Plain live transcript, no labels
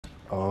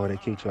Oh, they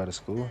kicked you out of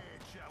school?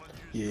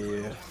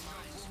 Yeah.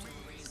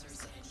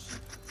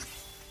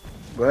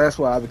 But that's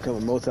why I become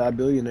a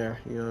multi-billionaire.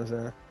 You know what I'm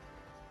saying?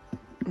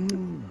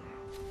 Mm.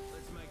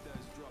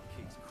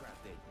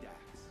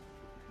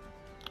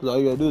 'Cause all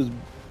you gotta do is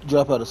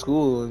drop out of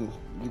school and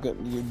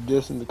you're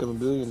destined to become a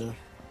billionaire.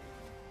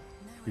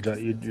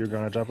 You're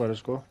gonna drop out of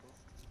school?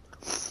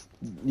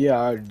 Yeah,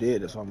 I already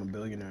did. That's why I'm a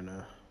billionaire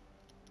now.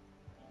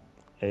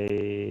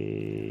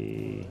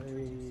 Hey,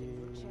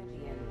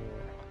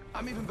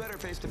 I'm even better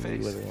face to you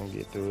face. wasn't gonna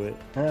get through it.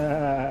 I'm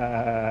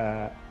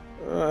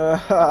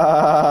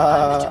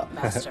the jump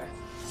master.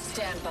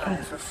 Stand by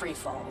for free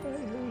fall. I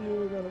knew you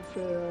were gonna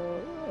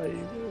fail. I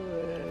knew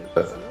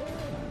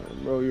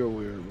it. Bro, you're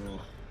weird, bro.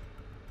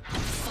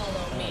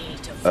 Follow me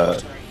to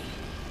victory.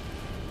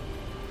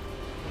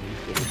 You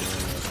should have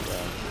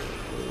done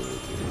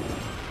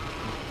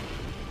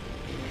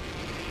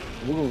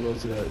We're gonna go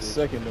to that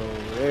second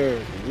over there.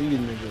 These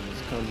niggas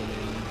is coming in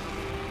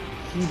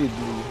heatedly.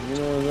 You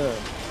know what I'm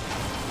saying?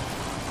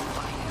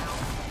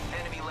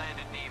 Enemy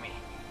landed near me.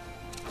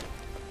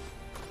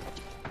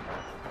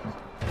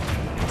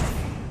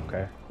 that.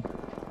 Okay.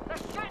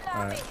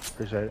 Alright,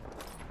 appreciate it.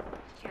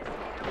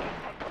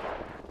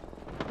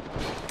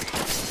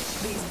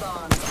 These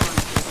bonds aren't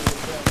easily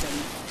broken.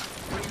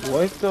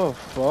 What the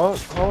fuck?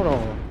 Hold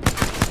on.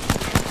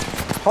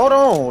 Hold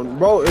on,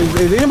 bro.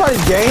 Is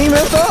anybody's game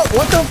messed up?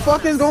 What the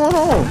fuck is going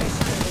on?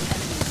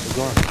 What's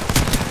going on?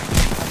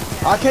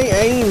 I can't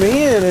aim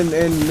in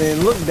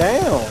and look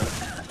down.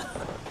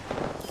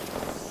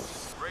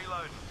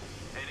 Reload.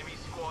 Enemy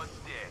squad's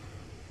dead.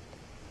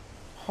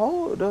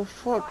 Hold the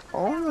fuck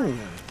on.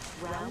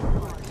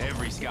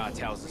 Every scar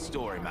tells a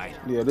story, mate.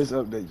 Yeah, this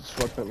update just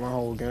fucked up my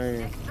whole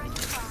game.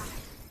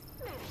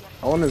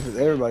 I wonder if it's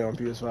everybody on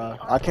PS5.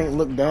 I can't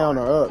look down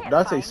or up. Did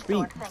I say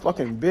speak?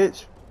 Fucking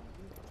bitch.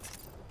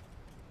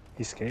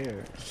 He's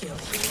scared.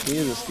 He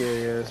is a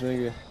scary ass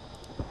nigga.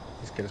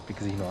 He's scared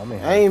because he know I'm in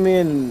here. Aim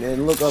in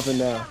and look up and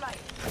down.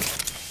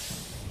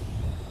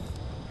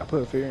 I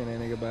put fear in that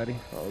nigga body.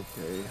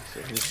 Okay,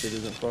 so his shit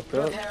isn't fucked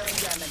up. Repairing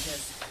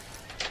damages.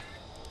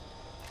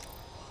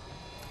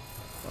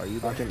 Are you?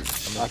 I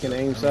can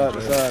aim side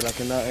to side. I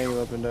cannot aim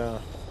up and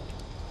down.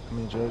 I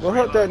mean, Judge. Go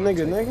help that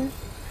nigga, nigga.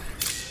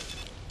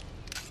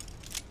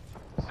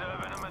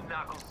 Serving him a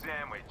knuckle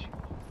sandwich.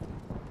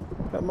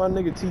 Got my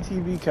nigga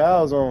TTV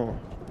cows on.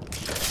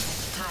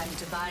 Time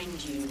to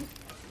bind you.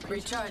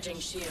 Recharging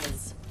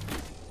shields.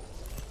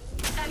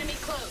 Enemy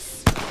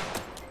close.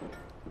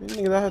 These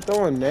niggas out here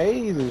throwing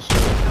nades and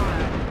shit.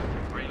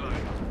 Reload.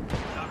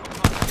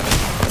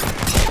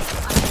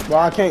 Bro,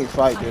 I can't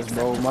fight this,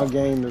 bro. My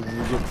game is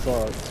legit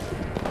fucked.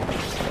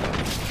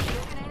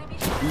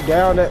 You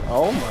down that?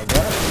 Oh my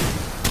god.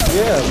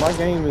 Yeah, my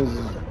game is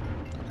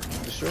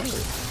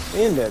destroyed.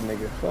 End that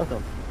nigga. Fuck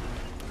him.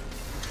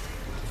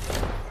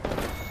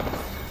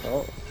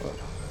 Oh, fuck.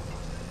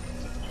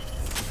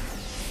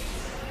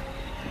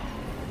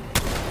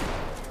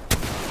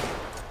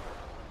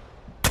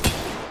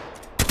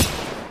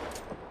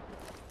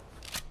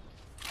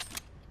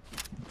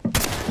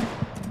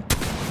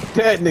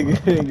 That nigga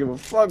didn't give a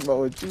fuck about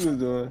what you was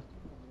doing.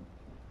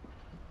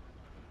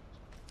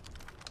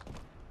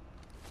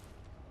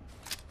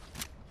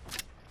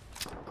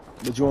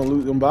 But you want to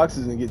loot them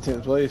boxes and get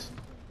 10th place.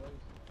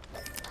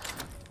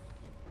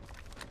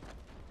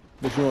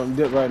 But you want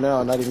to dip right now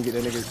and not even get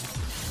that nigga.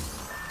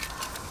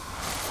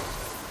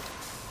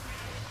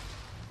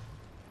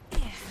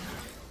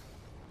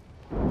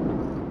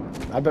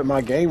 I bet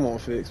my game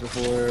won't fix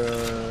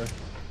before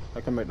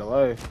I come back to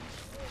life.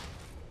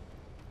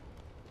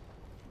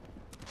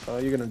 Oh,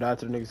 you're gonna die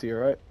to the niggas here,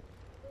 right?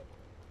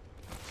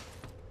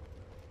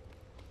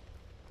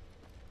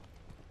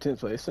 10th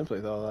place, 10th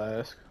place, all I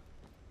ask.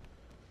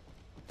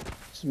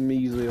 It's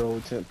measly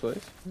old 10th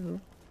place, you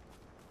know.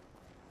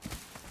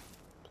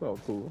 It's all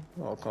cool,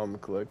 all calm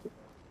and collected.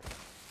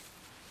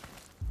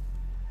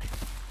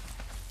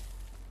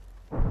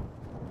 I'm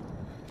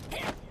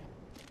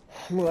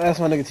gonna ask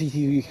my nigga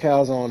TTV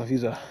cows on if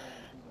he's a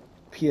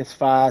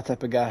PS5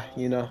 type of guy,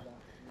 you know.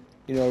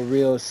 You know, a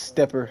real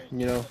stepper,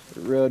 you know, a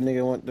real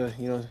nigga want to,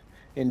 you know,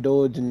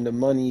 indulge in the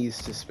monies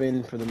to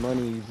spend for the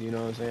monies, you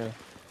know what I'm saying?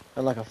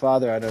 Unlike a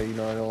father, I know, you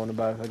know, I don't want to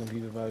buy a fucking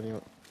PS5, you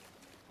know.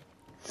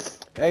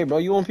 Hey, bro,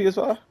 you on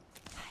PS5?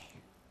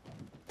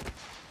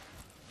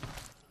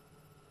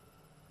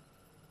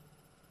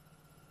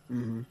 I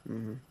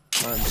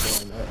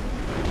understand that.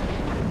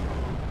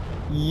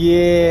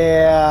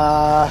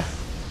 Yeah.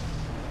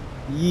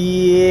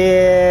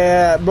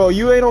 Yeah. Bro,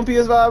 you ain't on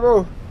PS5,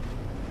 bro?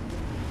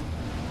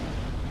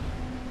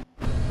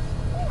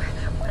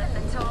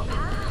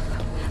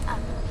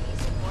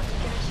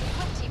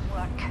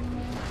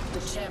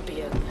 The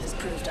champion has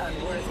proved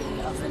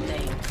unworthy of the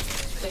name.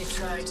 They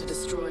try to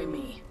destroy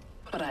me,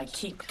 but I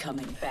keep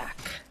coming back.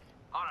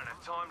 I don't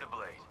have time to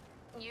bleed.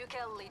 You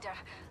kill leader.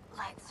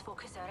 Let's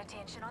focus our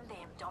attention on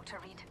them, Dr.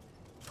 Reed.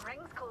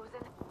 Ring's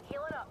closing.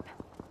 Heal it up.